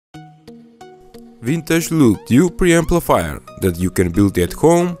vintage look tube preamplifier that you can build at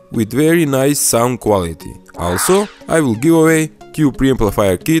home with very nice sound quality. Also, I will give away tube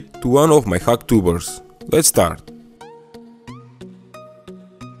preamplifier kit to one of my hack tubers. Let's start.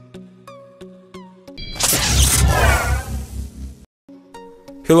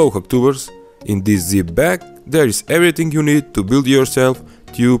 Hello hack tubers, in this zip bag there is everything you need to build yourself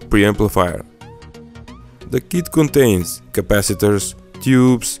tube preamplifier. The kit contains capacitors,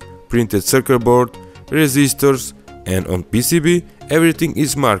 tubes, printed circuit board, resistors, and on PCB everything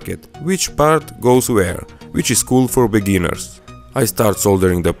is marked which part goes where, which is cool for beginners. I start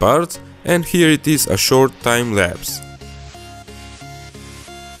soldering the parts and here it is a short time lapse.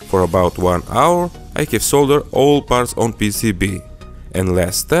 For about 1 hour I have soldered all parts on PCB, and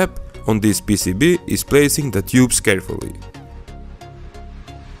last step on this PCB is placing the tubes carefully.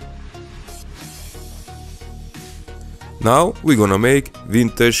 Now we're gonna make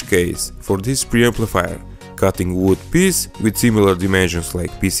vintage case for this preamplifier, cutting wood piece with similar dimensions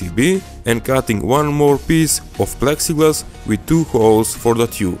like PCB and cutting one more piece of plexiglass with 2 holes for the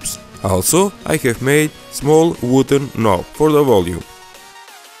tubes. Also, I have made small wooden knob for the volume.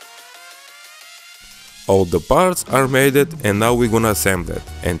 All the parts are made and now we're gonna assemble it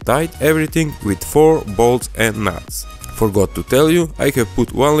and tight everything with 4 bolts and nuts. Forgot to tell you, I have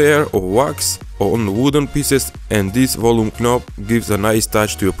put 1 layer of wax on the wooden pieces and this volume knob gives a nice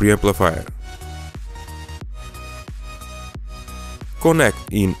touch to your preamplifier. Connect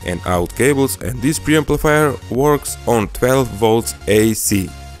in and out cables and this preamplifier works on 12 volts AC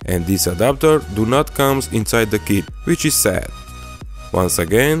and this adapter do not comes inside the kit, which is sad. Once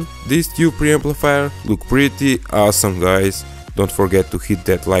again, this tube preamplifier look pretty awesome guys. Don't forget to hit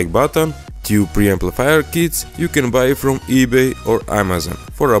that like button. Tube preamplifier kits you can buy from eBay or Amazon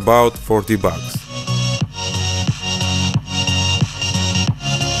for about 40 bucks.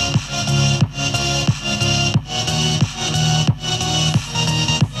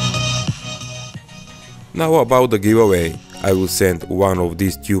 Now about the giveaway. I will send one of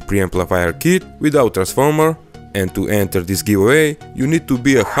these tube preamplifier kit without transformer, and to enter this giveaway you need to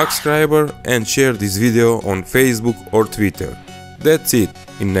be a hack subscriber and share this video on Facebook or Twitter. That's it.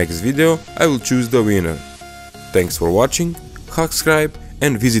 In next video I will choose the winner. Thanks for watching, hack subscribe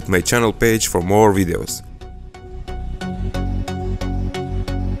and visit my channel page for more videos.